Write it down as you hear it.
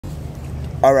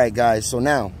All right, guys, so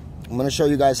now I'm going to show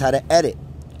you guys how to edit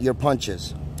your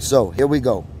punches. So here we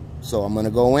go. So I'm going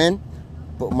to go in,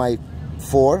 put my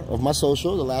 4 of my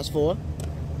social, the last 4.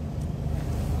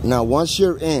 Now, once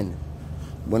you're in,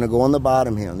 I'm going to go on the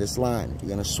bottom here on this line. You're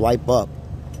going to swipe up.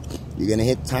 You're going to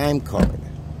hit time card.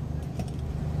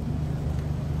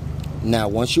 Now,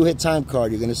 once you hit time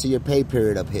card, you're going to see your pay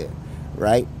period up here,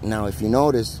 right? Now, if you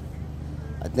notice,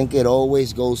 I think it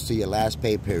always goes to your last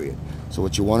pay period. So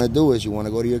what you want to do is you want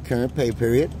to go to your current pay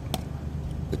period,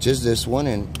 which is this one,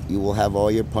 and you will have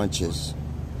all your punches.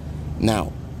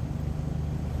 Now,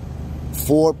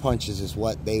 4 punches is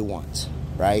what they want,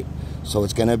 right? So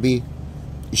it's going to be,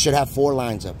 you should have 4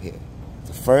 lines up here.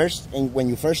 The first, and when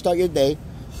you first start your day,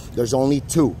 there's only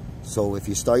 2. So if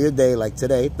you start your day like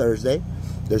today, Thursday,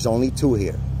 there's only 2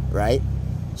 here, right?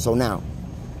 So now,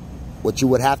 what you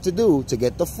would have to do to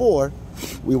get the 4,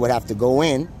 we would have to go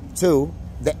in to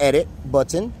the edit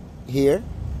button here,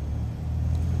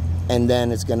 and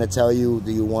then it's going to tell you,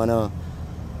 do you want to,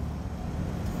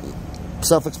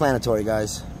 self-explanatory,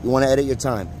 guys. You want to edit your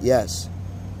time? Yes.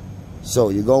 So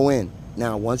you go in.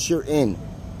 Now, once you're in,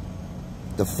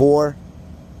 the 4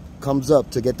 comes up.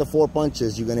 To get the 4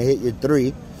 punches, you're going to hit your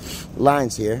 3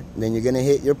 lines here. Then you're going to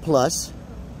hit your plus.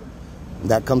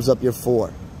 That comes up your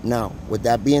 4. Now, with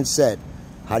that being said,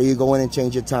 how do you go in and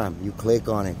change your time? You click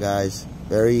on it, guys.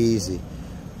 Very easy.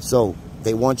 So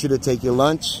they want you to take your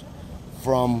lunch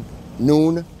from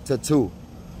noon to 2.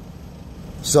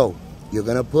 So you're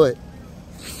going to put,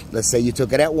 let's say you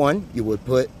took it at 1. You would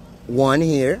put 1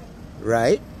 here,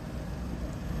 right?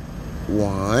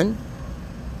 1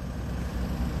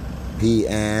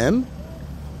 p.m.,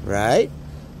 right?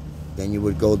 Then you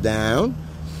would go down.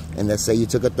 And let's say you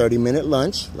took a 30-minute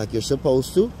lunch, like you're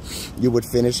supposed to. You would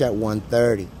finish at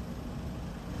 1:30.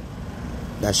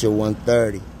 That's your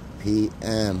 1:30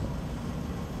 p.m.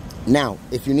 Now,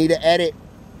 if you need to edit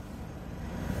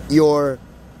your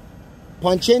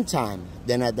punch-in time,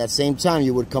 then at that same time,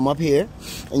 you would come up here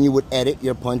and you would edit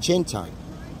your punch-in time,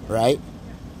 right?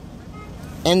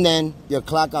 And then your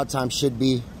clock-out time should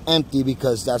be empty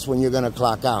because that's when you're going to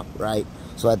clock out, right?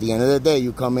 So at the end of the day,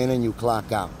 you come in and you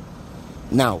clock out.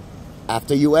 Now,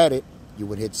 after you edit, you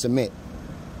would hit submit.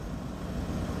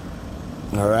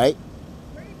 All right?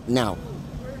 Now,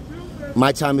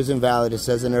 my time is invalid. It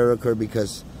says an error occurred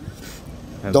because,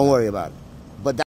 don't worry about it. But